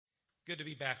Good to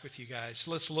be back with you guys.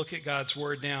 Let's look at God's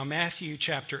word now. Matthew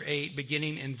chapter 8,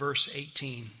 beginning in verse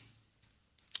 18.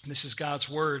 This is God's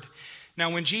word. Now,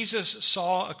 when Jesus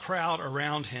saw a crowd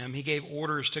around him, he gave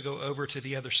orders to go over to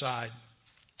the other side.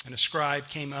 And a scribe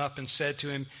came up and said to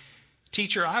him,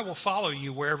 "Teacher, I will follow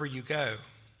you wherever you go."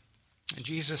 And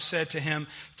Jesus said to him,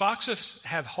 "Foxes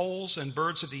have holes and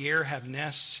birds of the air have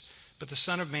nests, but the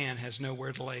Son of Man has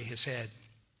nowhere to lay his head."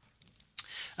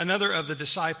 Another of the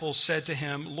disciples said to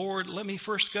him, "Lord, let me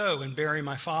first go and bury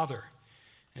my father."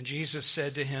 And Jesus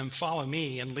said to him, "Follow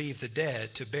me and leave the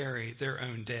dead to bury their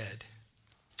own dead."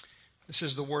 This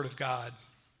is the word of God.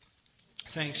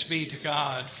 Thanks be to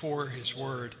God for his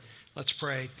word. Let's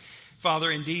pray.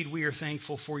 Father, indeed we are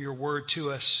thankful for your word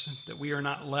to us, that we are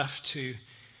not left to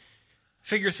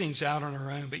figure things out on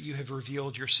our own, but you have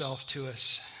revealed yourself to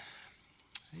us.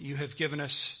 You have given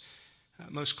us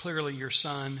most clearly your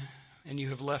Son, and you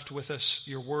have left with us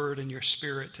your word and your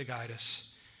Spirit to guide us.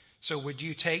 So would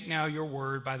you take now your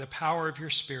word by the power of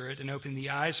your Spirit and open the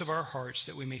eyes of our hearts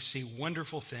that we may see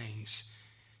wonderful things.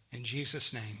 In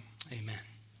Jesus' name, amen.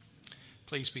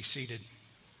 Please be seated.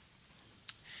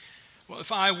 Well,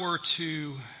 if I were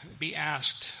to be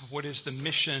asked what is the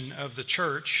mission of the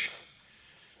church,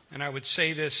 and I would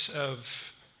say this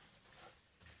of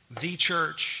the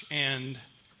church and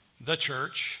the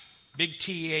church, big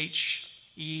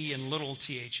THE and little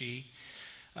THE,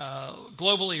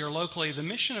 globally or locally, the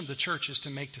mission of the church is to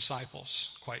make disciples,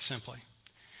 quite simply.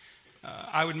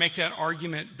 I would make that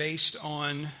argument based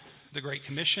on the Great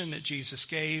Commission that Jesus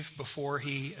gave before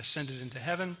he ascended into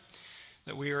heaven,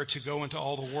 that we are to go into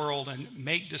all the world and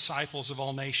make disciples of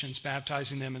all nations,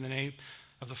 baptizing them in the name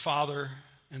of the Father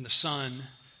and the Son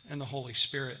and the Holy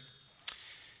Spirit.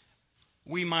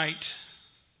 We might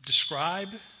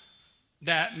describe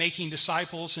that making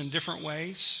disciples in different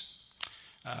ways.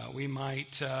 We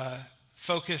might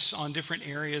focus on different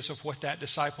areas of what that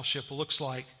discipleship looks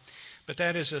like, but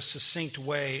that is a succinct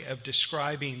way of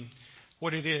describing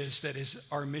what it is that is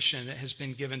our mission that has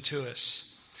been given to us.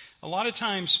 A lot of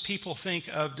times people think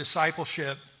of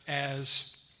discipleship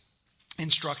as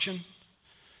instruction.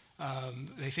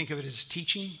 They think of it as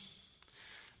teaching.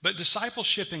 But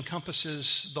discipleship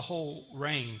encompasses the whole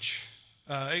range.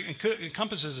 It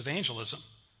encompasses evangelism.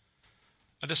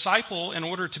 A disciple, in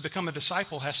order to become a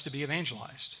disciple, has to be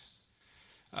evangelized.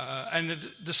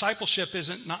 And discipleship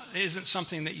isn't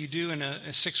something that you do in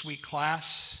a 6-week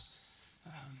class.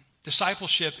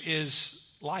 Discipleship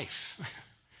is life.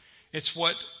 It's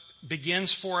what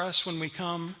begins for us when we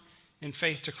come in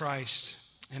faith to Christ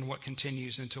and what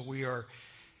continues until we are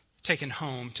taken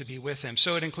home to be with him.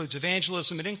 So it includes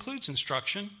evangelism. It includes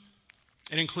instruction.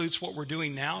 It includes what we're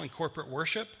doing now in corporate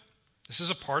worship. This is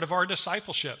a part of our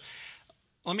discipleship.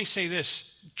 Let me say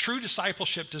this. True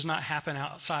discipleship does not happen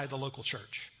outside the local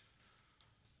church.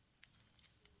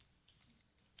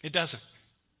 It doesn't.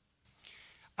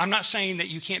 I'm not saying that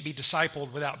you can't be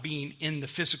discipled without being in the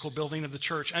physical building of the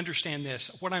church. Understand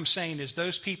this. What I'm saying is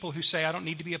those people who say, I don't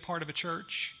need to be a part of a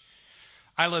church,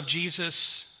 I love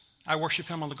Jesus, I worship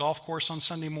him on the golf course on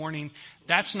Sunday morning,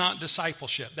 that's not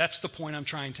discipleship. That's the point I'm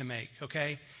trying to make,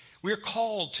 okay? We're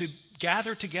called to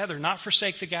gather together, not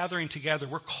forsake the gathering together.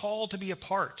 We're called to be a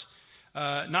part,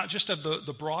 not just of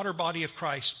the broader body of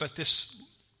Christ, but this,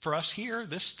 for us here,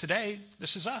 today,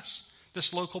 this is us,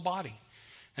 this local body.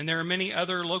 And there are many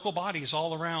other local bodies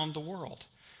all around the world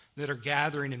that are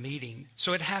gathering and meeting.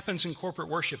 So it happens in corporate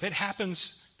worship. It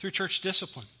happens through church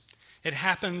discipline. It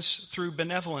happens through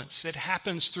benevolence. It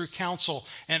happens through counsel,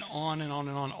 and on and on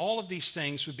and on. All of these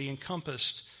things would be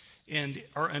encompassed in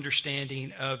our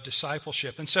understanding of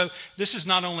discipleship. And so this is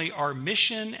not only our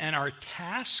mission and our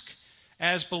task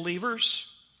as believers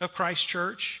of Christ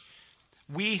Church.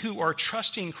 We who are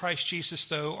trusting Christ Jesus,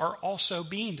 though, are also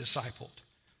being discipled.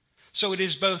 So it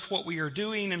is both what we are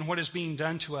doing and what is being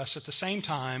done to us at the same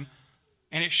time,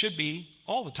 and it should be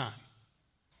all the time.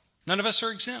 None of us are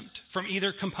exempt from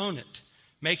either component,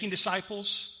 making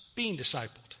disciples, being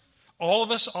discipled. All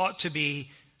of us ought to be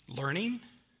learning.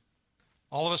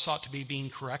 All of us ought to be being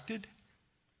corrected.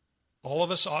 All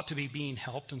of us ought to be being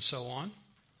helped, and so on.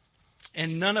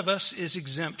 And none of us is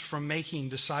exempt from making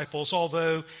disciples,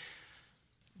 although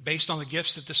based on the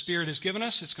gifts that the Spirit has given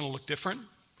us, it's going to look different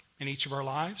in each of our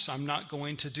lives.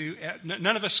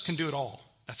 None of us can do it all.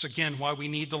 That's again why we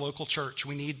need the local church.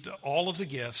 We need all of the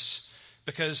gifts,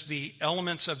 because the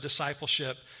elements of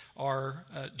discipleship are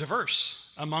diverse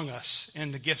among us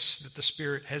in the gifts that the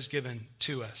Spirit has given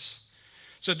to us.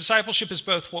 So discipleship is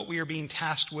both what we are being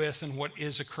tasked with and what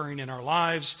is occurring in our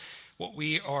lives, what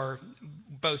we are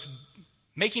both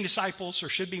making disciples or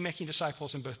should be making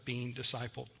disciples and both being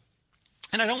discipled.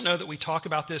 And I don't know that we talk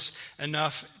about this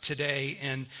enough today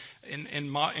in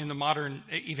the modern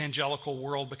evangelical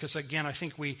world, because, again, I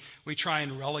think we try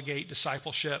and relegate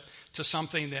discipleship to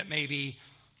something that maybe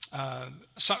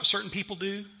certain people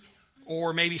do,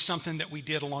 or maybe something that we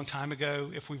did a long time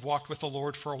ago if we've walked with the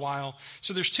Lord for a while.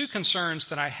 So there's two concerns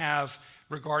that I have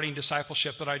regarding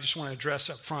discipleship that I just want to address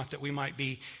up front, that we might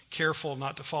be careful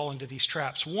not to fall into these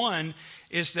traps. One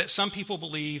is that some people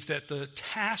believe that the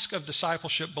task of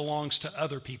discipleship belongs to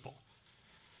other people.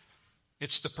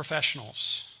 It's the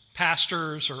professionals,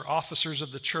 pastors or officers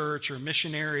of the church or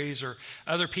missionaries or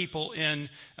other people in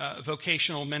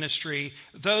vocational ministry.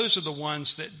 Those are the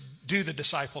ones that do the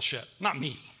discipleship, not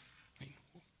me.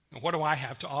 What do I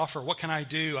have to offer? What can I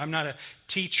do? I'm not a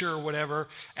teacher or whatever.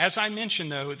 As I mentioned,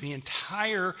 though, the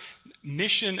entire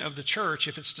mission of the church,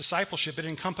 if it's discipleship, it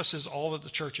encompasses all that the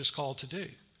church is called to do.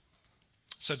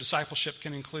 So discipleship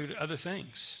can include other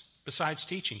things besides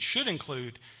teaching, should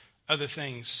include other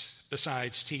things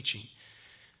besides teaching.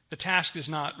 The task is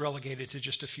not relegated to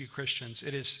just a few Christians.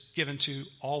 It is given to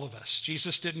all of us.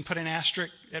 Jesus didn't put an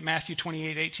asterisk at Matthew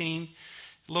 28:18.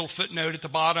 Little footnote at the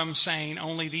bottom saying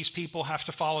only these people have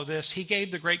to follow this. He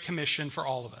gave the Great Commission for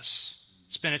all of us.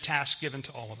 It's been a task given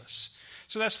to all of us.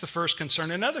 So that's the first concern.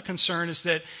 Another concern is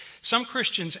that some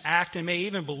Christians act and may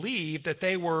even believe that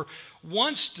they were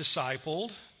once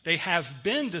discipled, they have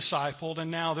been discipled, and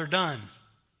now they're done.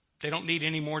 They don't need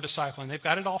any more discipling. They've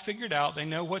got it all figured out. They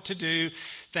know what to do.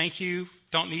 Thank you.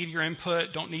 Don't need your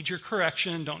input. Don't need your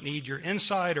correction. Don't need your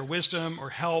insight or wisdom or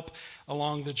help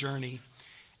along the journey.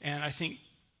 And I think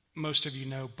most of you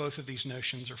know both of these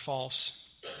notions are false.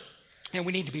 And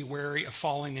we need to be wary of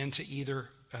falling into either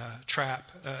trap,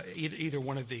 either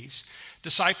one of these.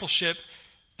 Discipleship,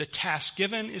 the task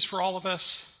given is for all of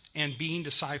us, and being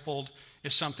discipled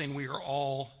is something we are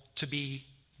all to be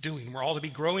doing. We're all to be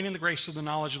growing in the grace of the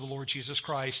knowledge of the Lord Jesus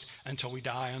Christ until we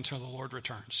die, until the Lord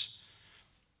returns.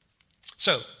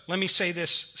 So let me say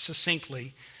this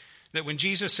succinctly, that when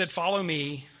Jesus said, "Follow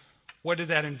me," what did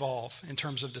that involve in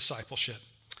terms of discipleship?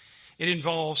 It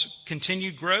involves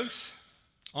continued growth,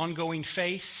 ongoing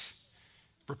faith,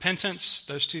 repentance.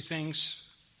 Those two things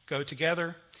go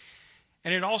together.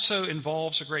 And it also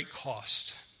involves a great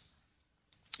cost.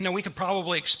 Now, we could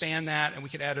probably expand that and we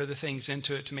could add other things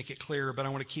into it to make it clearer, but I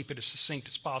want to keep it as succinct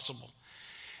as possible.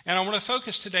 And I want to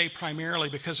focus today primarily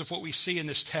because of what we see in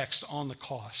this text on the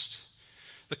cost.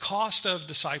 The cost of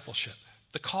discipleship,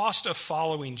 the cost of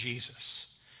following Jesus.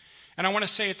 And I want to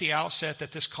say at the outset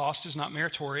that this cost is not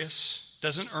meritorious,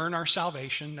 doesn't earn our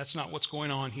salvation. That's not what's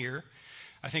going on here.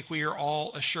 I think we are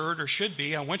all assured, or should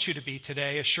be, I want you to be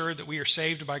today, assured that we are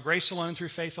saved by grace alone, through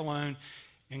faith alone,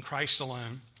 in Christ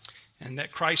alone, and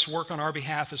that Christ's work on our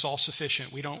behalf is all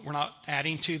sufficient. We're not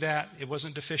adding to that. It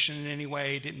wasn't deficient in any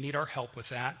way. Didn't need our help with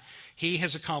that. He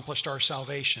has accomplished our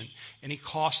salvation. Any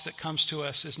cost that comes to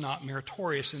us is not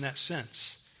meritorious in that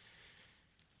sense.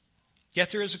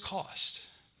 Yet there is a cost.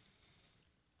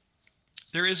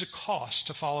 There is a cost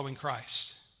to following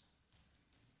Christ.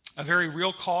 A very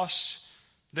real cost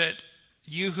that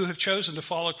you who have chosen to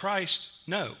follow Christ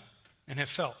know and have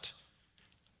felt.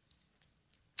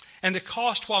 And the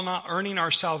cost, while not earning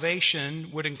our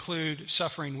salvation, would include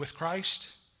suffering with Christ,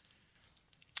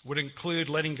 would include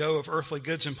letting go of earthly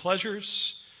goods and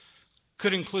pleasures,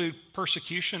 could include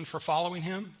persecution for following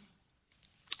him,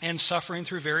 and suffering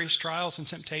through various trials and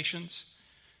temptations.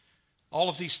 All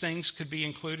of these things could be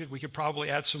included. We could probably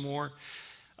add some more.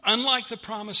 Unlike the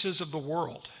promises of the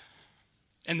world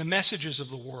and the messages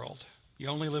of the world, you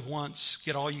only live once,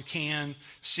 get all you can,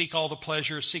 seek all the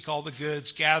pleasures, seek all the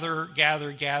goods, gather.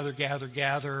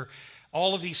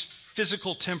 All of these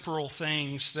physical, temporal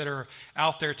things that are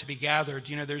out there to be gathered.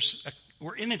 You know,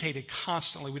 we're inundated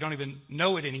constantly. We don't even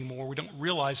know it anymore. We don't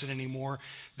realize it anymore,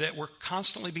 that we're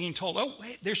constantly being told, oh,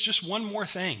 wait, there's just one more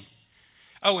thing.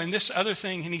 Oh, and this other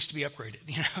thing needs to be upgraded.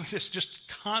 You know, it's just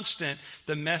constant,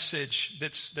 the message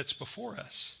that's before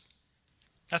us.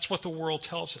 That's what the world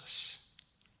tells us.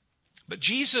 But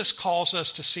Jesus calls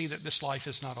us to see that this life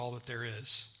is not all that there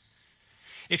is.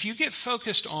 If you get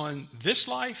focused on this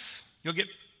life, you'll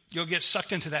get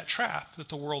sucked into that trap that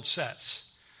the world sets,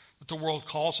 that the world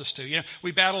calls us to. You know,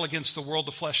 we battle against the world,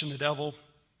 the flesh, and the devil.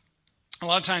 A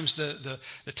lot of times the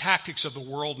tactics of the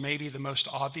world may be the most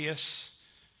obvious.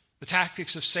 The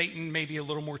tactics of Satan may be a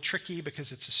little more tricky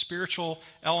because it's a spiritual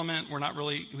element.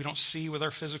 We don't see with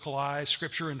our physical eyes.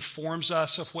 Scripture informs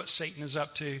us of what Satan is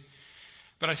up to.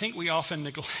 But I think we often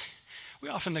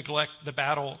neglect the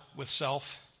battle with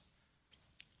self.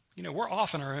 You know, we're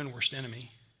often our own worst enemy.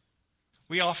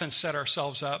 We often set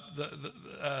ourselves up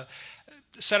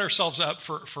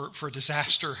for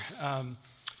disaster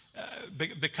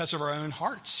because of our own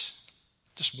hearts.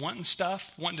 Just wanting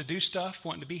stuff, wanting to do stuff,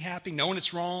 wanting to be happy, knowing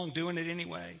it's wrong, doing it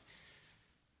anyway.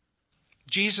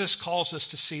 Jesus calls us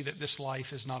to see that this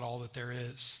life is not all that there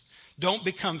is. Don't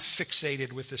become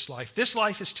fixated with this life. This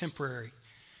life is temporary.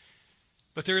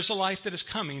 But there is a life that is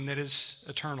coming that is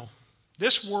eternal.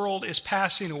 This world is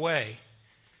passing away.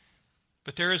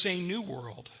 But there is a new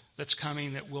world that's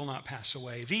coming that will not pass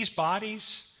away. These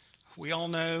bodies, we all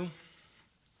know,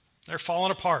 they're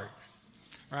falling apart,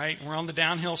 right? We're on the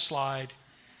downhill slide.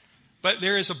 But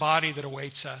there is a body that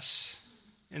awaits us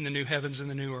in the new heavens and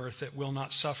the new earth that will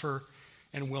not suffer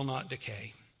and will not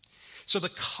decay. So the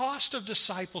cost of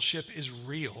discipleship is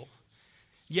real,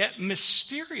 yet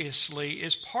mysteriously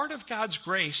is part of God's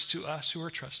grace to us who are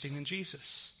trusting in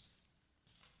Jesus.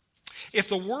 If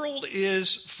the world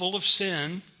is full of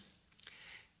sin,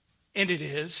 and it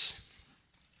is,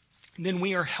 then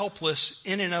we are helpless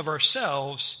in and of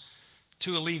ourselves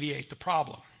to alleviate the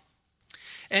problem.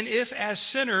 And if as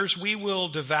sinners we will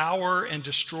devour and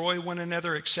destroy one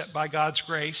another except by God's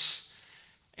grace,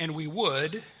 and we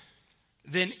would,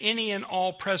 then any and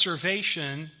all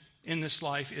preservation in this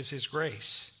life is his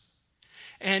grace.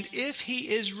 And if he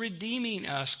is redeeming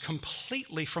us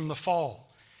completely from the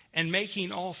fall and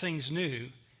making all things new,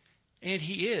 and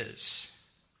he is,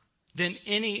 then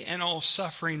any and all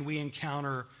suffering we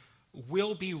encounter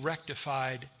will be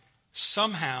rectified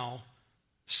somehow,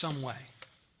 some way.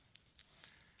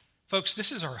 Folks,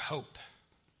 this is our hope.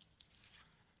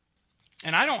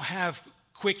 And I don't have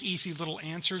quick, easy little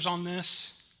answers on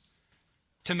this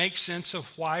to make sense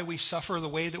of why we suffer the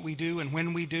way that we do and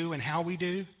when we do and how we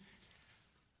do.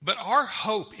 But our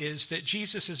hope is that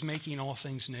Jesus is making all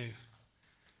things new.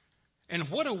 And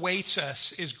what awaits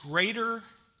us is greater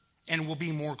and will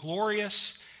be more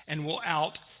glorious and will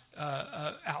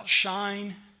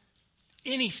outshine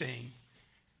anything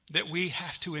that we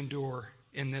have to endure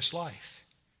in this life.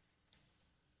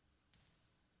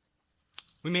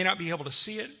 We may not be able to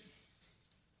see it.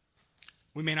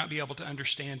 We may not be able to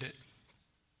understand it.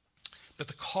 But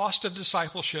the cost of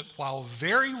discipleship, while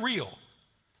very real,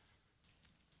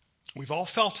 we've all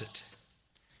felt it,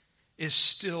 is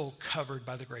still covered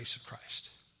by the grace of Christ.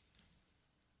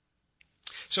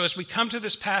 So as we come to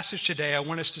this passage today, I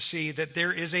want us to see that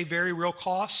there is a very real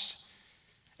cost,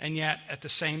 and yet at the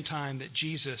same time that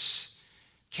Jesus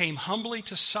came humbly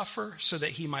to suffer so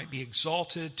that he might be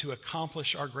exalted to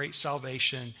accomplish our great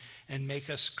salvation and make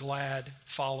us glad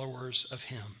followers of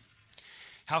him.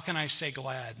 How can I say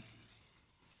glad?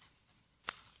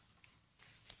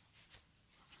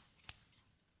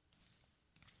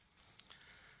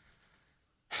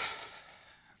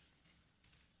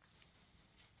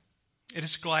 It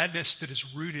is gladness that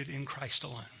is rooted in Christ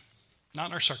alone, not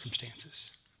in our circumstances.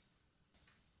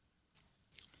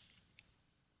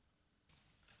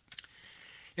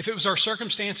 If it was our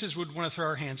circumstances, we'd want to throw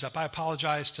our hands up. I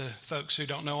apologize to folks who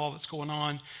don't know all that's going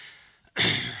on.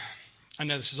 I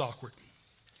know this is awkward.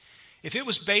 If it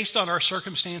was based on our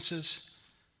circumstances,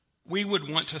 we would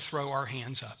want to throw our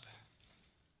hands up.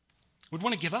 We'd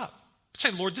want to give up.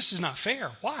 Say, Lord, this is not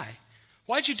fair. Why?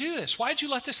 Why'd you do this? Why'd you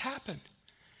let this happen?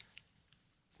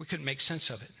 We couldn't make sense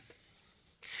of it.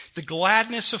 The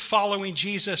gladness of following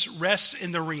Jesus rests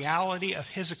in the reality of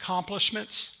his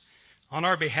accomplishments on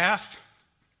our behalf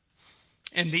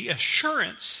and the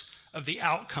assurance of the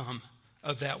outcome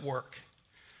of that work,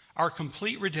 our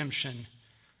complete redemption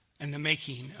and the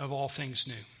making of all things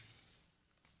new.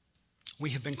 We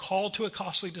have been called to a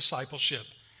costly discipleship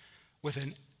with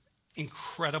an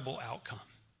incredible outcome.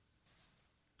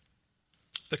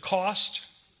 The cost,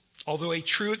 although a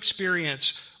true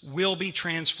experience, will be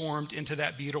transformed into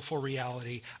that beautiful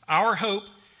reality. Our hope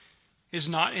is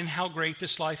not in how great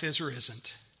this life is or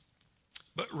isn't,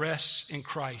 but rests in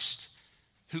Christ,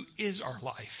 who is our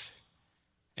life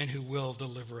and who will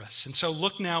deliver us. And so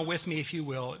look now with me, if you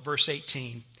will, at verse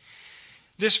 18.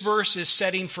 This verse is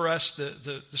setting for us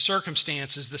the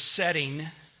circumstances, the setting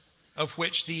of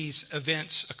which these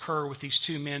events occur with these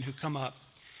two men who come up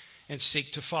and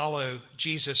seek to follow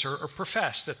Jesus or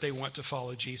profess that they want to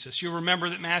follow Jesus. You'll remember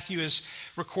that Matthew has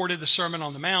recorded the Sermon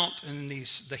on the Mount and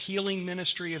the healing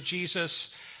ministry of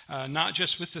Jesus, not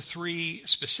just with the three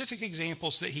specific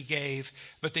examples that he gave,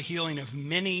 but the healing of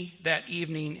many that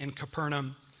evening in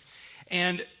Capernaum.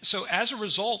 And so as a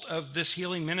result of this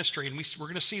healing ministry, and we're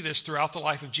going to see this throughout the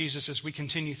life of Jesus as we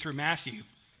continue through Matthew,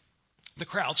 the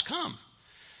crowds come.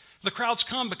 The crowds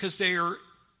come because they're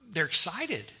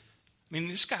excited. I mean,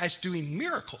 this guy's doing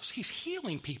miracles. He's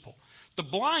healing people. The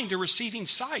blind are receiving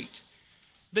sight.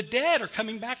 The dead are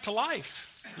coming back to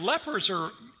life. Lepers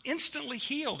are instantly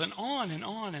healed, and on and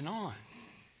on and on.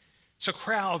 So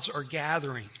crowds are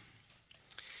gathering.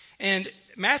 And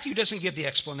Matthew doesn't give the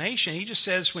explanation. He just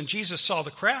says when Jesus saw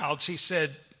the crowds, he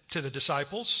said to the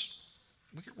disciples,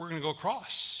 we're going to go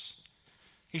across.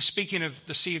 He's speaking of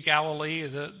the Sea of Galilee.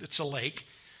 It's a lake.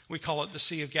 We call it the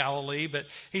Sea of Galilee. But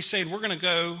he's saying we're going to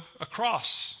go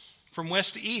across from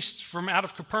west to east, from out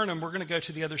of Capernaum. We're going to go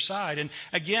to the other side. And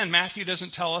again, Matthew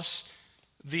doesn't tell us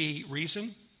the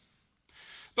reason.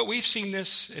 But we've seen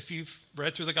this. If you've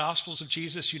read through the Gospels of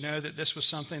Jesus, you know that this was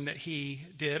something that he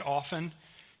did often.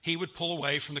 He would pull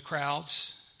away from the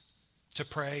crowds to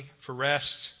pray for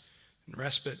rest and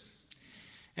respite.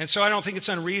 And so I don't think it's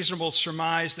unreasonable to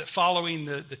surmise that following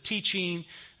the teaching,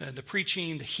 the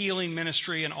preaching, the healing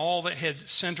ministry, and all that had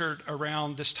centered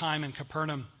around this time in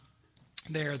Capernaum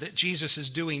there, that Jesus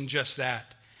is doing just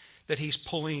that he's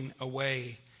pulling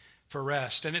away for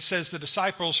rest. And it says the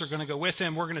disciples are going to go with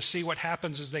him. We're going to see what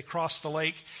happens as they cross the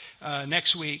lake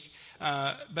next week.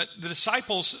 But the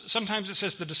disciples, sometimes it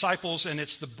says the disciples, and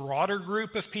it's the broader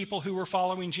group of people who were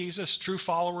following Jesus, true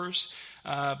followers,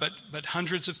 but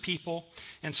hundreds of people.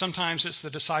 And sometimes it's the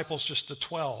disciples, just the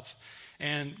 12.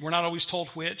 And we're not always told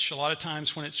which. A lot of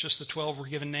times when it's just the 12, we're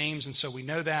given names, and so we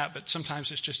know that. But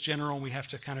sometimes it's just general, and we have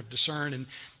to kind of discern. And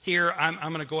here I'm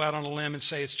going to go out on a limb and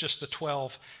say it's just the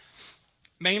 12,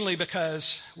 mainly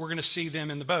because we're going to see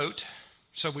them in the boat.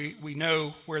 So we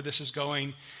know where this is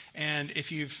going. And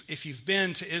if you've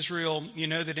been to Israel, you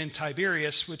know that in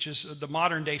Tiberias, which is the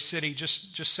modern day city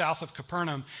just south of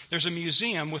Capernaum, there's a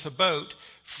museum with a boat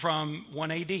from 1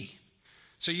 AD.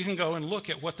 So you can go and look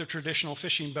at what the traditional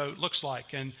fishing boat looks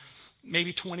like, and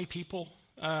maybe 20 people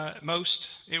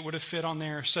most it would have fit on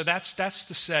there. So that's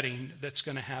the setting that's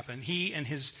going to happen. He and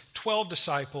his 12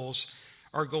 disciples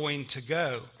are going to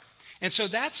go. And so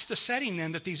that's the setting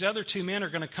then that these other two men are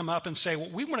going to come up and say, well,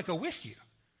 we want to go with you.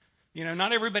 You know,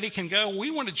 not everybody can go.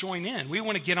 We want to join in. We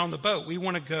want to get on the boat. We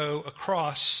want to go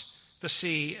across the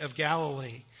Sea of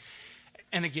Galilee.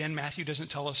 And again, Matthew doesn't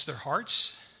tell us their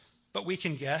hearts, but we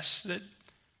can guess that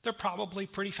they're probably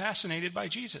pretty fascinated by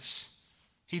Jesus.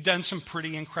 He'd done some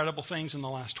pretty incredible things in the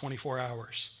last 24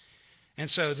 hours. And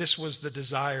so this was the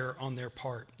desire on their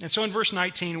part. And so in verse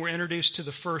 19, we're introduced to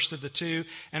the first of the two.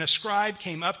 And a scribe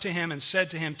came up to him and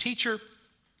said to him, "Teacher,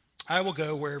 I will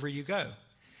go wherever you go."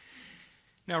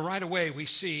 Now, right away, we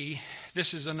see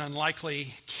this is an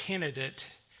unlikely candidate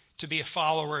to be a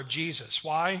follower of Jesus.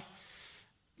 Why?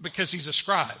 Because he's a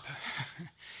scribe.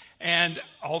 And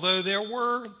although there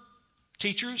were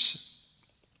teachers,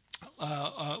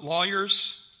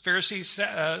 lawyers, Pharisees,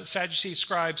 Sadducees,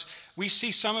 scribes, we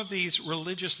see some of these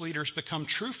religious leaders become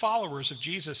true followers of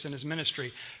Jesus in his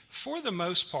ministry. For the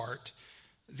most part,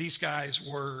 these guys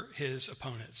were his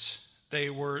opponents.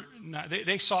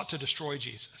 They sought to destroy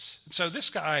Jesus. So this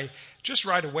guy, just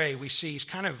right away, we see he's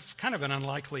kind of an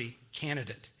unlikely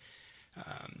candidate.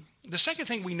 The second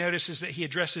thing we notice is that he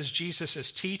addresses Jesus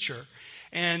as teacher.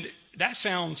 And that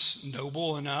sounds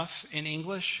noble enough in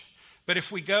English. But if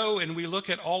we go and we look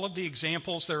at all of the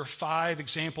examples, there are 5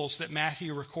 examples that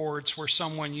Matthew records where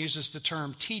someone uses the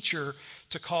term teacher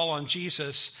to call on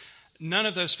Jesus. None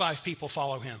of those 5 people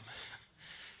follow him.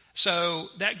 So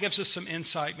that gives us some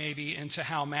insight maybe into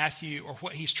how Matthew, or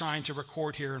what he's trying to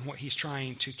record here and what he's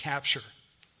trying to capture.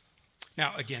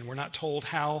 Now, again, we're not told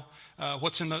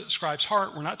what's in the scribe's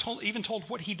heart. We're not even told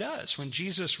what he does when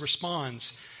Jesus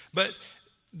responds. But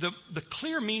the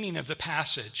clear meaning of the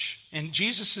passage and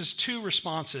Jesus' 2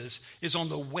 responses is on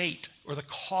the weight or the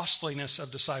costliness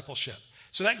of discipleship.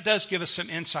 So that does give us some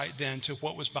insight then to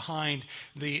what was behind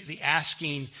the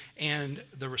asking and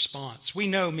the response. We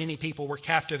know many people were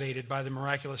captivated by the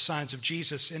miraculous signs of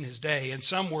Jesus in his day, and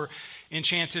some were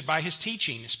enchanted by his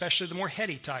teaching, especially the more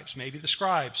heady types, maybe the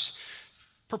scribes,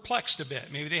 perplexed a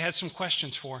bit. Maybe they had some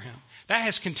questions for him. That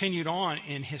has continued on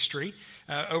in history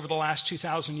over the last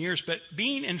 2,000 years, but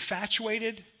being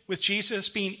infatuated with Jesus,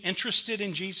 being interested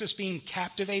in Jesus, being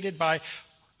captivated by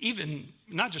even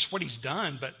not just what he's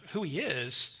done, but who he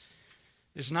is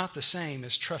not the same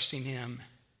as trusting him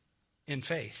in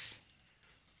faith.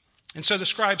 And so the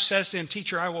scribe says to him,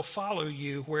 "Teacher, I will follow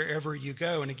you wherever you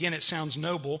go." And again, it sounds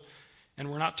noble, and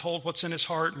we're not told what's in his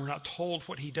heart, and we're not told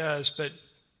what he does, but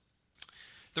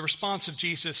the response of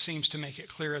Jesus seems to make it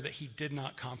clear that he did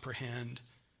not comprehend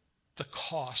the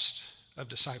cost of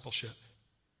discipleship.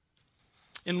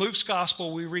 In Luke's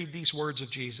gospel, we read these words of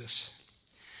Jesus: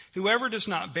 "Whoever does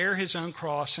not bear his own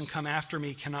cross and come after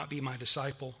me cannot be my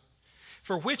disciple.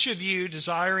 For which of you,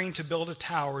 desiring to build a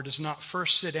tower, does not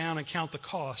first sit down and count the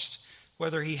cost,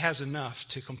 whether he has enough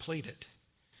to complete it?"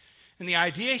 And the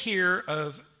idea here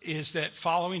is that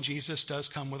following Jesus does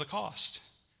come with a cost.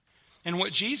 And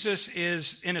what Jesus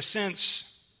is, in a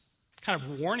sense, kind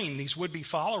of warning these would-be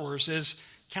followers is,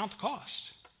 count the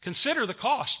cost. Consider the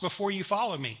cost before you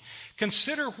follow me.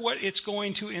 Consider what it's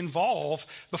going to involve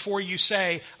before you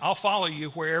say, I'll follow you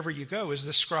wherever you go, as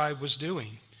this scribe was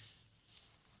doing.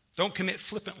 Don't commit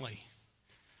flippantly.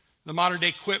 The modern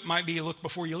day quip might be look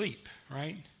before you leap,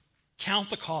 right? Count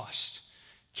the cost.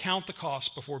 Count the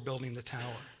cost before building the tower.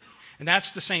 And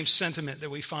that's the same sentiment that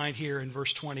we find here in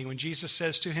verse 20 when Jesus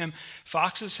says to him,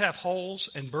 foxes have holes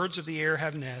and birds of the air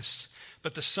have nests,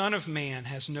 but the Son of Man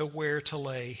has nowhere to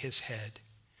lay his head.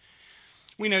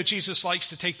 We know Jesus likes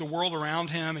to take the world around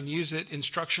him and use it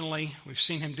instructionally. We've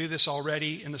seen him do this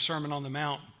already in the Sermon on the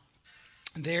Mount.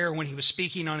 There, when he was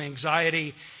speaking on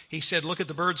anxiety, he said, look at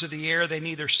the birds of the air. They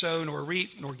neither sow nor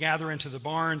reap nor gather into the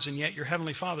barns, and yet your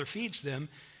heavenly Father feeds them.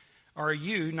 Are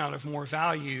you not of more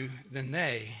value than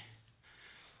they?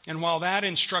 And while that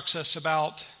instructs us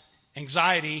about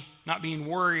anxiety, not being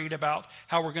worried about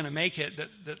how we're going to make it,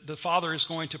 that the Father is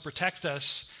going to protect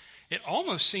us, it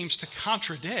almost seems to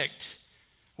contradict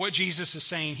what Jesus is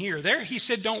saying here. There he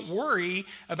said, don't worry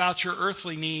about your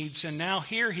earthly needs. And now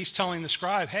here he's telling the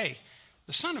scribe, hey,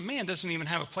 the Son of Man doesn't even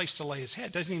have a place to lay his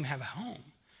head, doesn't even have a home.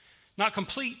 Not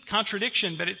complete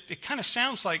contradiction, but it kind of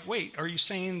sounds like, wait, are you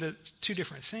saying that two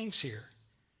different things here?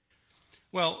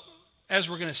 Well, as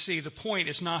we're going to see, the point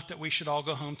is not that we should all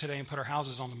go home today and put our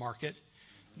houses on the market.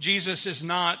 Jesus is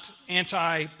not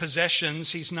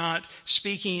anti-possessions. He's not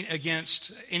speaking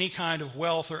against any kind of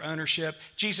wealth or ownership.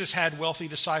 Jesus had wealthy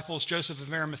disciples. Joseph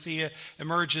of Arimathea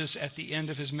emerges at the end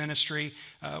of his ministry,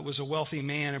 was a wealthy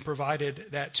man and provided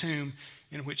that tomb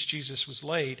in which Jesus was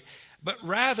laid. But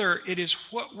rather, it is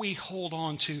what we hold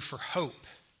on to for hope,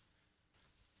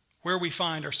 where we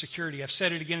find our security. I've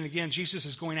said it again and again, Jesus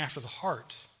is going after the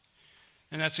heart.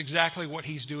 And that's exactly what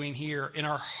he's doing here. In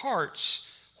our hearts,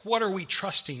 what are we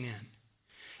trusting in?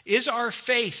 Is our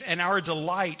faith and our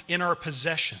delight in our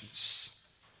possessions?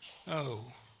 Oh.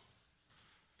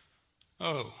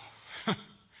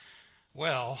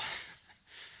 Well,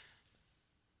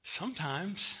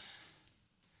 sometimes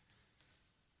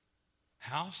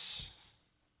house,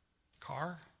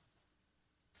 car,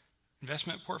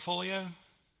 investment portfolio,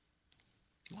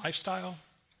 lifestyle,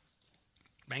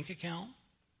 bank account.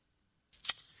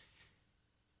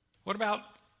 What about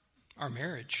our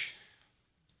marriage?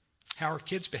 How our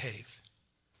kids behave?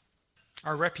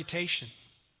 Our reputation?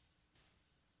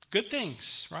 Good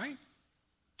things, right?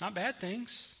 Not bad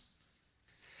things.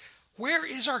 Where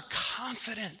is our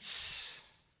confidence?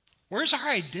 Where's our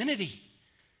identity?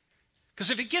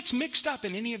 Because if it gets mixed up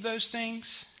in any of those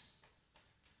things,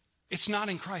 it's not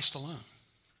in Christ alone.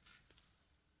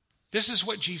 This is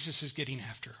what Jesus is getting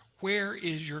after. Where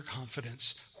is your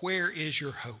confidence? Where is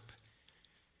your hope?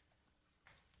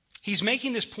 He's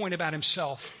making this point about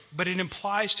himself, but it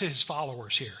implies to his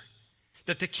followers here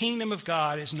that the kingdom of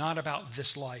God is not about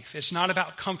this life. It's not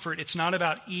about comfort. It's not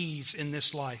about ease in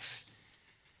this life.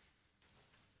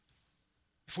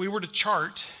 If we were to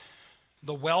chart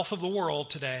the wealth of the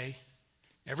world today,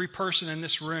 every person in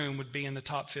this room would be in the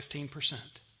top 15%.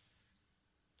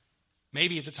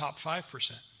 Maybe the top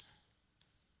 5%.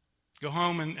 Go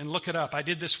home and look it up. I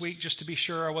did this week just to be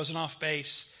sure I wasn't off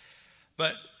base.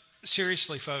 But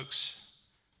seriously, folks,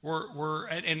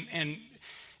 and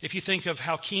if you think of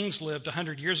how kings lived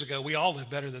 100 years ago, we all live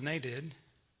better than they did.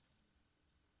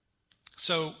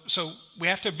 So we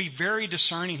have to be very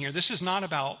discerning here. This is not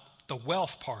about the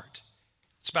wealth part.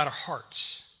 It's about our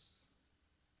hearts.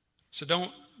 So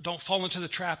don't fall into the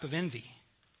trap of envy,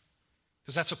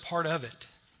 because that's a part of it.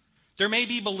 There may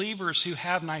be believers who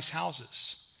have nice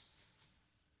houses,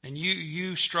 and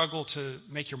you struggle to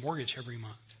make your mortgage every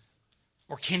month,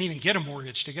 or can't even get a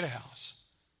mortgage to get a house.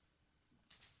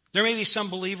 There may be some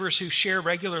believers who share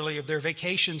regularly of their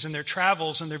vacations and their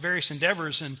travels and their various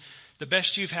endeavors, and the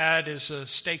best you've had is a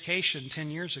staycation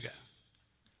 10 years ago.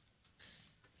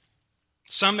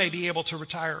 Some may be able to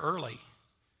retire early,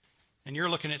 and you're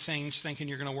looking at things thinking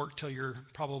you're going to work till you're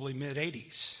probably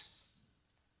mid-80s.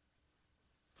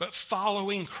 But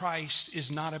following Christ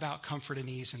is not about comfort and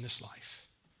ease in this life.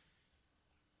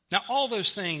 Now, all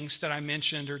those things that I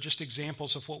mentioned are just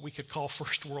examples of what we could call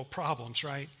first world problems,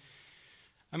 right?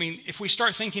 I mean, if we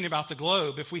start thinking about the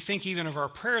globe, if we think even of our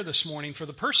prayer this morning for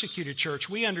the persecuted church,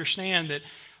 we understand that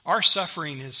our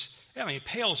suffering it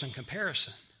pales in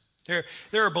comparison. There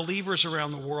are believers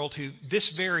around the world who this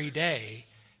very day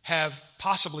have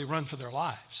possibly run for their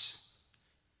lives.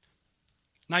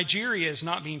 Nigeria is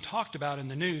not being talked about in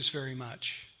the news very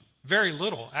much. Very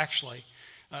little, actually.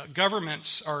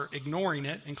 Governments are ignoring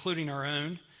it, including our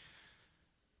own.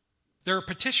 There are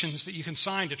petitions that you can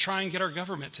sign to try and get our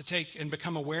government to take and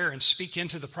become aware and speak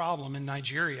into the problem in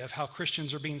Nigeria of how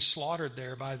Christians are being slaughtered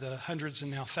there by the hundreds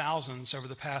and now thousands over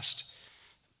the past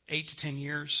 8 to 10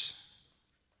 years.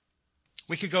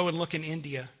 We could go and look in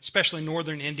India, especially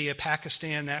northern India,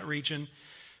 Pakistan, that region,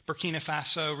 Burkina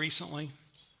Faso recently,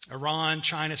 Iran,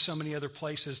 China, so many other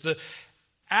places. The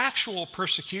actual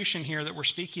persecution here that we're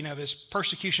speaking of is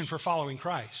persecution for following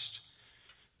Christ,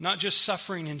 not just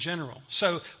suffering in general.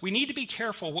 So we need to be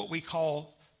careful what we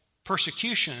call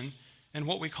persecution and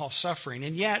what we call suffering.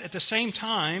 And yet, at the same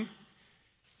time,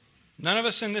 none of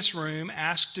us in this room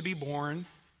asked to be born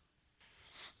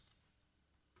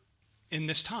in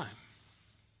this time.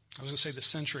 I was going to say this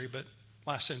century, but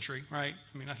last century, right?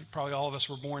 I mean, I think probably all of us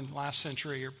were born last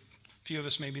century, or a few of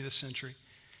us maybe this century.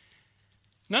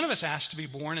 None of us asked to be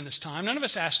born in this time. None of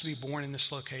us asked to be born in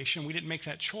this location. We didn't make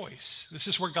that choice. This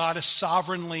is where God has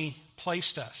sovereignly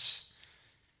placed us.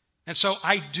 And so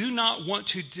I do not want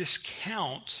to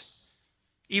discount,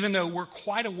 even though we're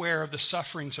quite aware of the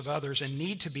sufferings of others and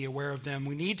need to be aware of them,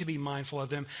 we need to be mindful of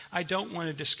them, I don't want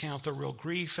to discount the real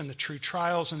grief and the true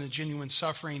trials and the genuine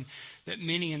suffering that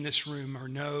many in this room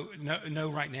know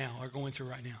right now, are going through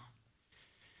right now.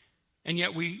 And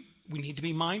yet we need to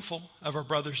be mindful of our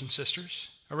brothers and sisters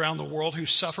around the world who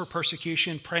suffer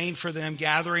persecution, praying for them,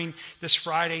 gathering this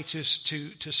Friday to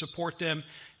support them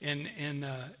in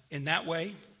that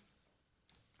way.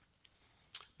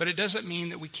 But it doesn't mean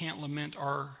that we can't lament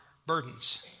our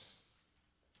burdens.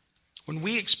 When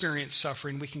we experience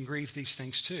suffering, we can grieve these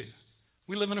things too.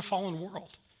 We live in a fallen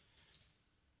world.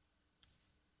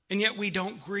 And yet we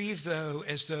don't grieve, though,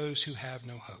 as those who have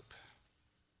no hope.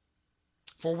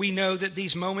 For we know that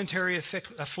these momentary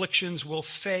afflictions will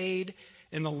fade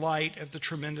in the light of the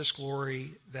tremendous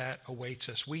glory that awaits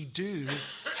us. We do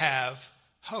have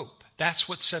hope. That's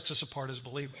what sets us apart as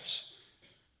believers.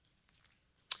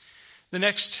 The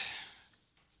next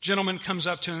gentleman comes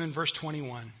up to him in verse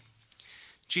 21.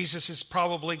 Jesus is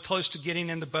probably close to getting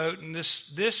in the boat, and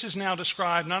this is now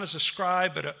described not as a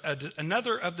scribe, but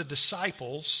another of the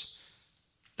disciples,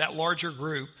 that larger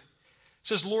group,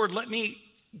 says, "Lord, let me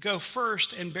go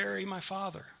first and bury my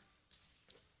father."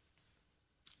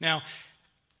 Now,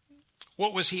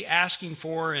 what was he asking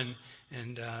for, and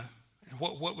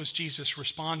what was Jesus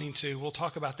responding to? We'll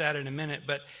talk about that in a minute.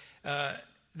 But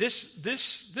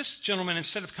this gentleman,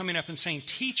 instead of coming up and saying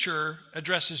 "teacher,"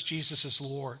 addresses Jesus as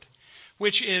Lord,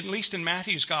 which, at least in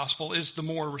Matthew's gospel, is the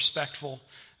more respectful.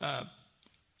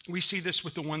 We see this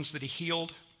with the ones that he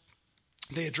healed.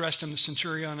 They addressed him, the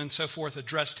centurion and so forth,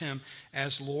 addressed him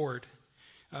as Lord.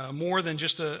 More than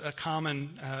just a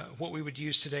common, what we would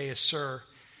use today as sir.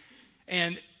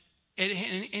 And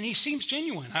he seems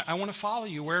genuine. I want to follow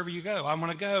you wherever you go. I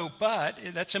want to go, but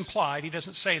that's implied. He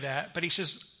doesn't say that, but he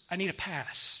says, I need a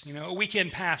pass, a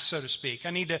weekend pass, so to speak. I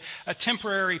need a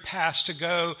temporary pass to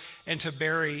go and to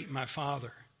bury my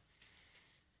father.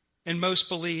 And most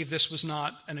believe this was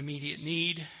not an immediate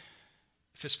need.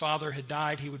 If his father had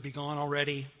died, he would be gone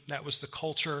already. That was the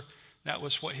culture. That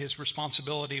was what his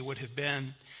responsibility would have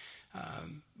been.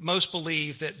 Most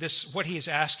believe that what he is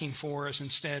asking for is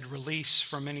instead release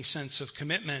from any sense of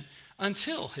commitment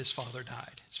until his father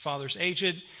died. His father's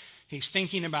aged. He's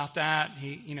thinking about that.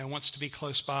 He wants to be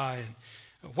close by.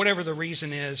 And whatever the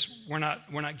reason is, we're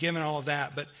not given all of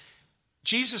that. But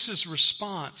Jesus'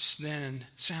 response then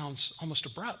sounds almost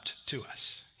abrupt to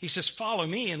us. He says, "Follow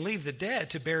me and leave the dead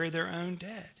to bury their own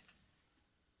dead."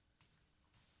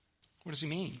 What does he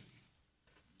mean?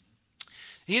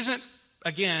 He isn't,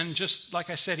 again, just like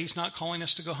I said, he's not calling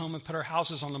us to go home and put our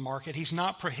houses on the market. He's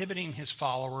not prohibiting his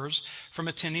followers from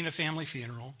attending a family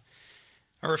funeral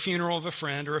or a funeral of a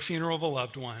friend or a funeral of a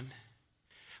loved one.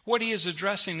 What he is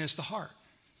addressing is the heart.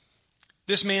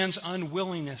 This man's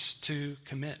unwillingness to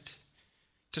commit,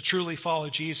 to truly follow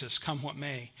Jesus, come what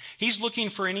may. He's looking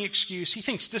for any excuse. He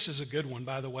thinks this is a good one,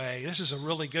 by the way. This is a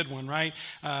really good one, right?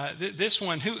 This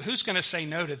one, who's going to say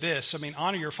no to this? I mean,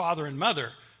 honor your father and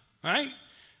mother, right?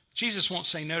 Jesus won't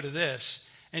say no to this.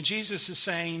 And Jesus is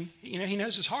saying, he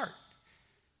knows his heart.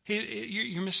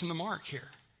 You're missing the mark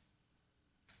here.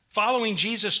 Following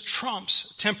Jesus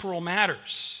trumps temporal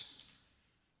matters.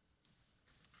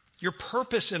 Your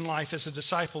purpose in life as a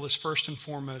disciple is first and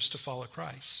foremost to follow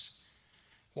Christ.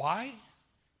 Why?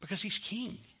 Because he's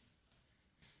king.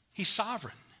 He's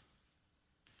sovereign.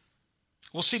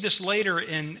 We'll see this later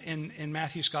in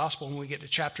Matthew's gospel when we get to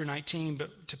chapter 19,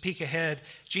 but to peek ahead,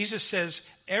 Jesus says,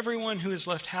 everyone who has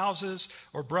left houses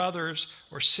or brothers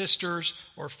or sisters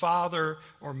or father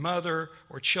or mother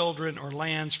or children or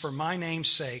lands for my name's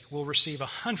sake will receive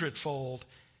 100-fold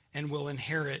and will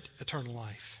inherit eternal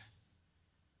life.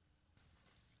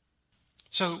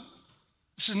 So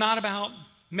this is not about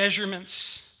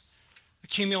measurements,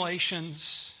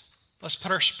 accumulations. Let's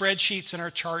put our spreadsheets and our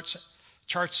charts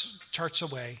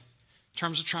away in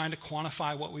terms of trying to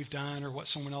quantify what we've done or what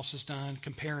someone else has done,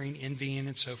 comparing, envying,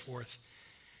 and so forth.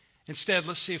 Instead,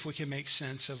 let's see if we can make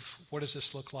sense of what does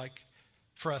this look like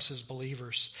for us as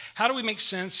believers. How do we make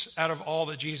sense out of all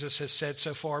that Jesus has said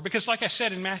so far? Because like I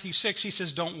said in Matthew 6, he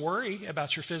says, don't worry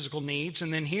about your physical needs.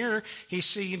 And then here he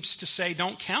seems to say,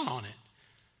 don't count on it.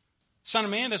 Son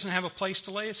of Man doesn't have a place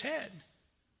to lay his head.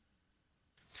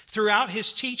 Throughout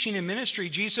his teaching and ministry,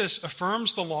 Jesus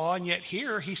affirms the law, and yet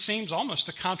here he seems almost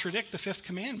to contradict the fifth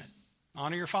commandment.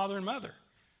 Honor your father and mother.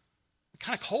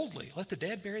 Kind of coldly, let the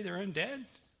dead bury their own dead.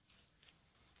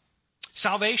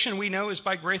 Salvation, we know, is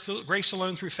by grace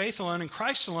alone, through faith alone, in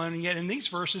Christ alone, and yet in these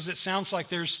verses it sounds like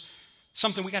there's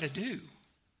something we got to do.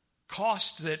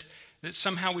 Cost that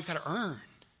somehow we've got to earn.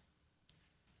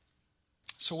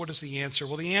 So what is the answer?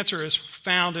 Well, the answer is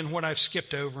found in what I've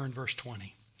skipped over in verse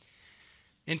 20.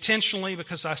 Intentionally,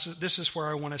 because this is where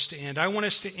I want us to end. I want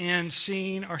us to end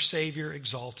seeing our Savior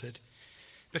exalted.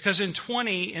 Because in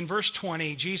verse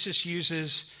 20, Jesus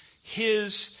uses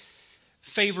his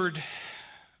favored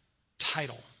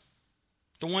title,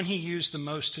 the one he used the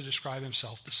most to describe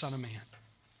himself, the Son of Man.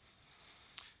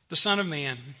 The Son of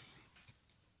Man.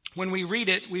 When we read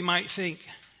it, we might think,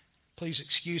 please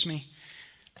excuse me,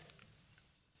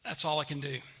 that's all I can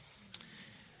do.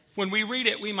 When we read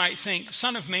it, we might think,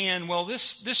 Son of Man, well,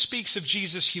 this speaks of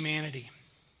Jesus' humanity.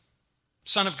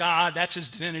 Son of God, that's his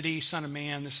divinity. Son of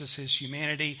Man, this is his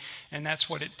humanity, and that's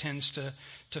what it tends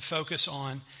to focus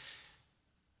on.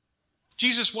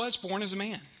 Jesus was born as a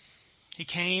man. He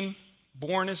came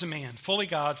born as a man, fully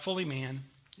God, fully man.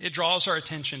 It draws our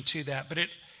attention to that, but it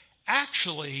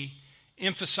actually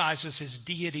emphasizes his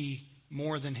deity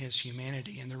more than his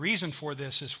humanity. And the reason for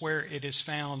this is where it is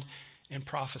found in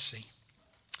prophecy.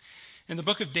 In the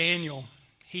book of Daniel,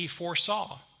 he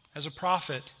foresaw, as a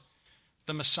prophet,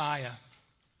 the Messiah.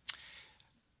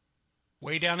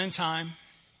 Way down in time,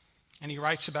 and he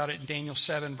writes about it in Daniel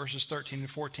 7, verses 13 and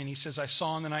 14. He says, I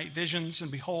saw in the night visions,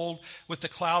 and behold, with the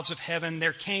clouds of heaven,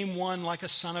 there came one like a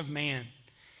son of man.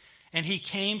 And he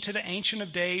came to the Ancient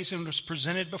of Days and was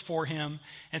presented before him.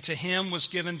 And to him was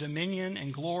given dominion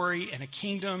and glory and a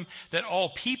kingdom that all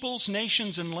peoples,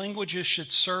 nations, and languages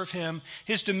should serve him.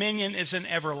 His dominion is an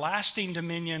everlasting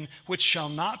dominion which shall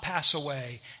not pass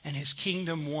away, and his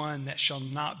kingdom one that shall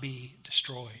not be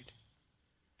destroyed.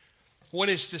 What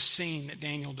is this scene that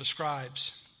Daniel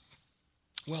describes?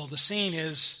 Well, the scene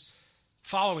is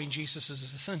following Jesus'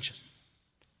 ascension.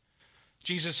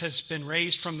 Jesus has been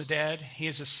raised from the dead. He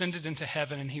has ascended into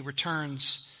heaven, and he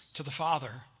returns to the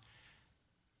Father.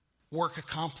 Work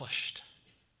accomplished.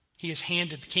 He has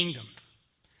handed the kingdom.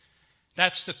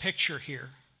 That's the picture here.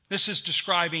 This is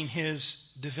describing his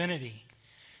divinity,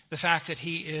 the fact that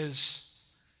he is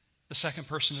the second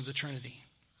person of the Trinity.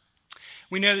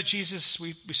 We know that Jesus,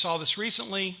 we saw this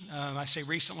recently, I say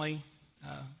recently,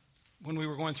 when we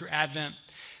were going through Advent,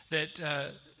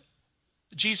 that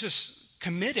Jesus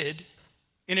committed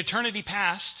in eternity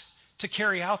past to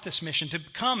carry out this mission, to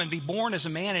come and be born as a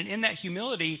man. And in that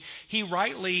humility, he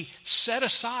rightly set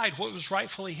aside what was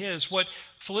rightfully his, what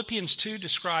Philippians 2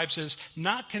 describes as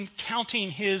not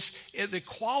counting his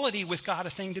equality with God a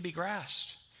thing to be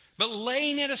grasped, but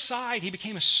laying it aside, he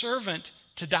became a servant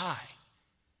to die.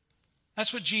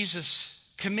 That's what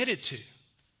Jesus committed to,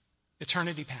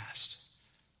 eternity past.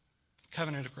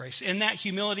 Covenant of grace. In that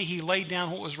humility, he laid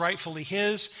down what was rightfully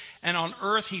his, and on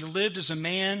earth he lived as a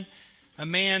man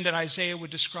that Isaiah would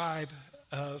describe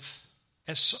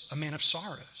as a man of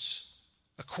sorrows,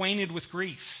 acquainted with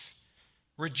grief,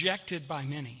 rejected by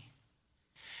many.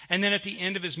 And then at the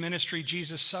end of his ministry,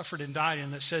 Jesus suffered and died,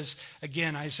 and it says,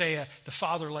 again, Isaiah, the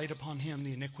Father laid upon him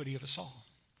the iniquity of us all.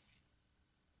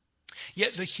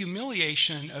 Yet the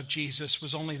humiliation of Jesus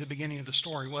was only the beginning of the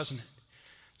story, wasn't it?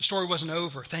 The story wasn't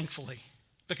over, thankfully,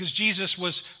 because Jesus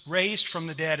was raised from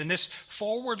the dead. And this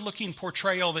forward-looking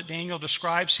portrayal that Daniel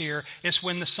describes here is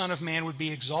when the Son of Man would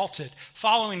be exalted,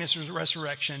 following his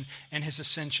resurrection and his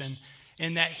ascension,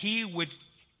 and that he would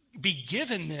be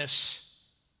given this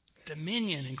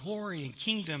dominion and glory and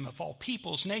kingdom of all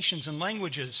peoples, nations, and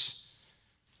languages.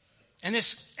 And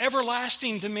this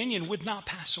everlasting dominion would not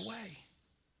pass away.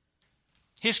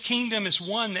 His kingdom is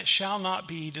one that shall not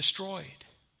be destroyed.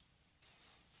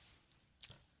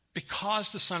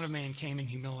 Because the Son of Man came in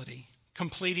humility,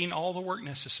 completing all the work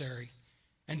necessary,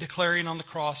 and declaring on the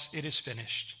cross, it is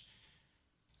finished,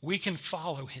 we can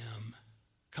follow him,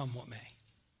 come what may.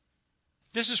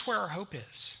 This is where our hope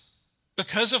is.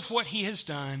 Because of what he has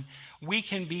done, we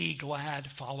can be glad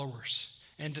followers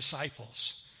and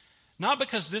disciples. Not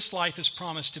because this life is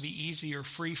promised to be easy or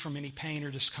free from any pain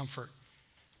or discomfort,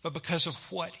 but because of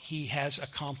what he has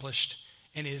accomplished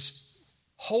and is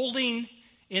holding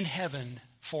in heaven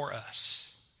for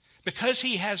us. Because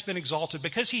he has been exalted,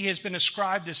 because he has been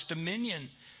ascribed this dominion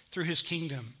through his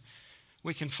kingdom,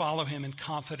 we can follow him in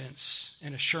confidence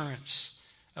and assurance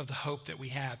of the hope that we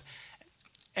have.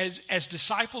 As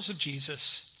disciples of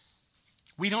Jesus,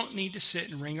 we don't need to sit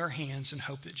and wring our hands and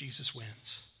hope that Jesus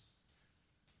wins.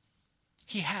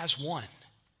 He has won.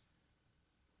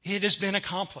 It has been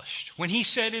accomplished. When he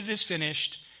said it is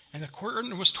finished and the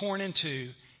curtain was torn in two,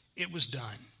 it was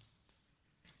done.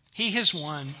 He has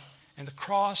won, and the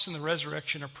cross and the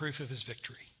resurrection are proof of his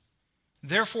victory.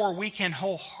 Therefore, we can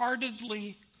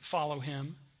wholeheartedly follow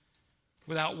him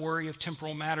without worry of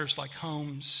temporal matters like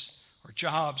homes or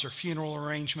jobs or funeral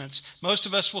arrangements. Most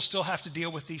of us will still have to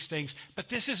deal with these things, but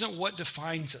this isn't what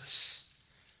defines us.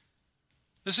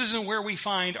 This isn't where we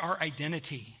find our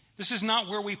identity. This is not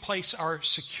where we place our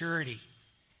security,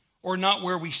 or not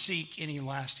where we seek any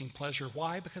lasting pleasure.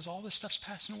 Why? Because all this stuff's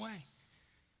passing away.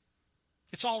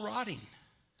 It's all rotting.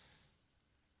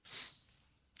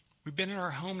 We've been in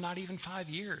our home not even 5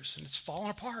 years, and it's fallen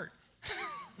apart.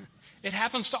 It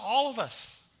happens to all of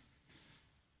us.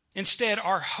 Instead,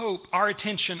 our hope, our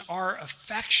attention, our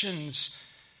affections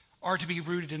are to be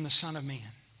rooted in the Son of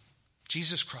Man,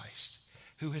 Jesus Christ,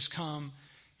 who has come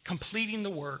completing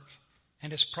the work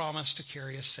and has promised to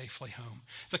carry us safely home.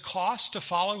 The cost to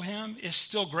follow him is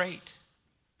still great.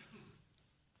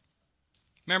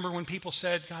 Remember when people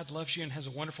said God loves you and has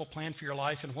a wonderful plan for your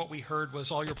life, and what we heard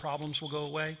was all your problems will go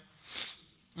away?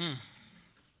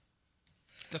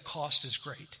 The cost is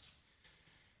great.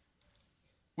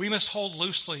 We must hold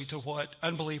loosely to what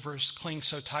unbelievers cling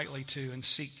so tightly to and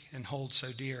seek and hold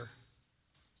so dear.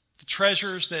 The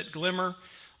treasures that glimmer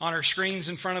on our screens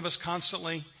in front of us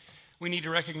constantly, we need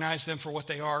to recognize them for what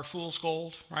they are. Fool's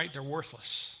gold, right? They're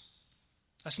worthless.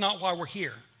 That's not why we're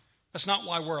here. That's not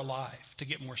why we're alive, to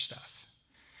get more stuff.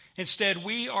 Instead,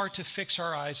 we are to fix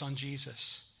our eyes on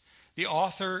Jesus, the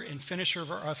author and finisher of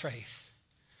our faith,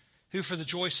 who for the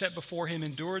joy set before him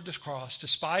endured the cross,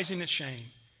 despising its shame,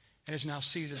 and is now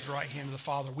seated at the right hand of the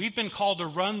Father. We've been called to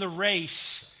run the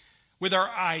race with our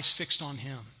eyes fixed on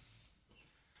him.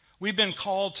 We've been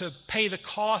called to pay the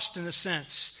cost, in a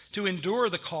sense, to endure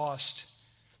the cost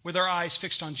with our eyes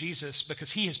fixed on Jesus,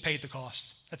 because he has paid the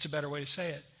cost. That's a better way to say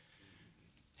it.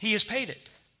 He has paid it.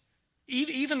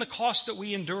 Even the cost that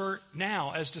we endure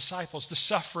now as disciples, the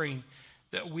suffering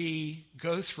that we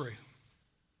go through.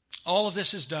 All of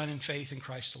this is done in faith in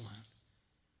Christ alone.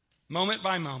 Moment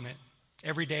by moment,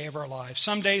 every day of our lives.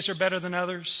 Some days are better than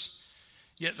others,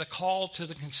 yet the call to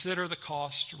consider the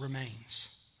cost remains.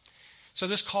 So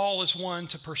this call is one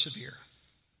to persevere.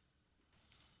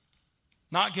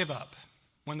 Not give up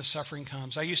when the suffering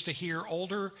comes. I used to hear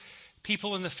older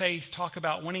people in the faith talk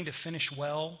about wanting to finish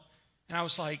well, and I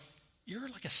was like, you're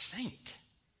like a saint.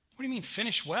 What do you mean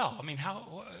finish well? I mean,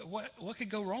 what could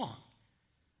go wrong?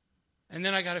 And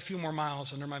then I got a few more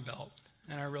miles under my belt,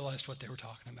 and I realized what they were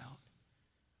talking about,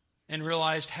 and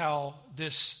realized how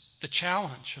the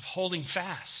challenge of holding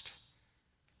fast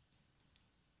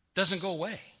doesn't go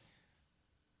away.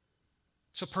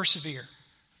 So persevere.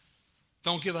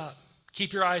 Don't give up.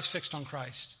 Keep your eyes fixed on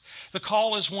Christ. The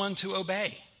call is one to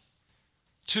obey,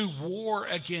 to war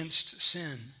against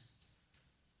sin.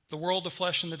 The world, the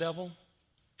flesh, and the devil,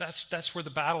 that's where the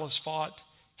battle is fought.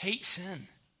 Hate sin.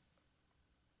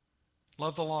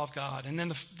 Love the law of God. And then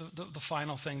the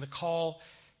final thing, the call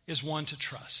is one to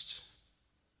trust.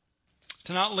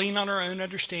 To not lean on our own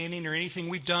understanding or anything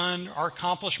we've done, our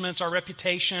accomplishments, our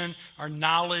reputation, our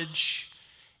knowledge,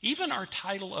 even our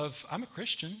title of, I'm a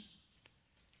Christian.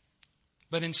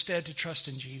 But instead to trust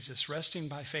in Jesus, resting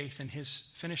by faith in his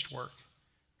finished work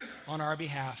on our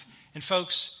behalf. And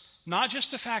folks, not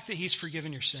just the fact that he's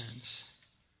forgiven your sins,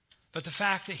 but the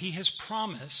fact that he has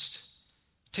promised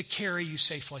to carry you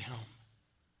safely home,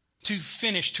 to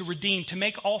finish, to redeem, to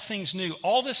make all things new.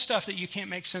 All this stuff that you can't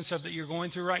make sense of that you're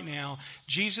going through right now,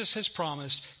 Jesus has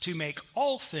promised to make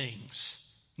all things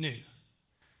new.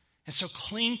 And so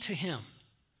cling to him.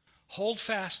 Hold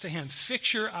fast to him.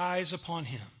 Fix your eyes upon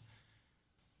him.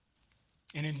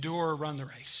 And endure or run the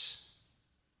race.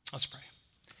 Let's pray.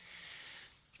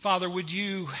 Father, would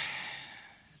you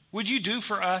do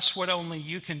for us what only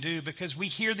you can do? Because we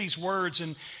hear these words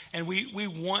and we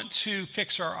want to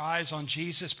fix our eyes on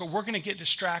Jesus, but we're going to get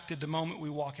distracted the moment we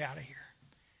walk out of here.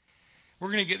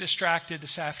 We're going to get distracted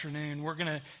this afternoon. We're going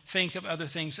to think of other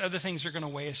things. Other things are going to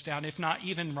weigh us down, if not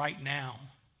even right now.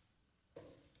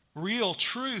 Real,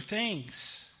 true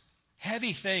things,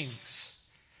 heavy things.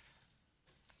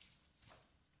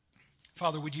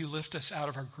 Father, would you lift us out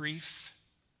of our grief?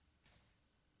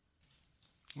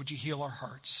 Would you heal our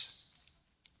hearts?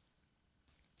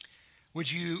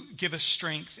 Would you give us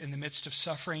strength in the midst of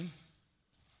suffering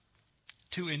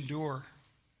to endure?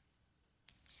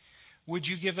 Would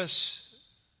you give us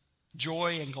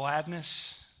joy and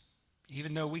gladness,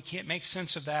 even though we can't make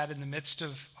sense of that in the midst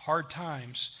of hard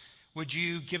times? Would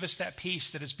you give us that peace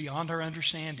that is beyond our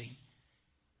understanding,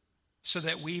 so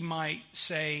that we might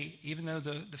say, even though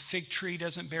the fig tree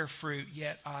doesn't bear fruit,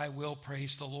 yet I will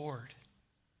praise the Lord.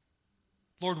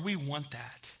 Lord, we want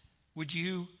that. Would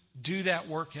you do that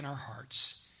work in our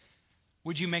hearts?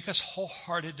 Would you make us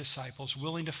wholehearted disciples,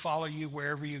 willing to follow you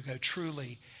wherever you go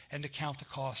truly, and to count the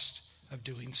cost of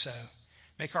doing so?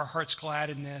 Make our hearts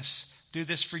glad in this. Do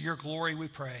this for your glory, we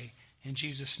pray. In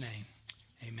Jesus' name,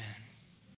 amen.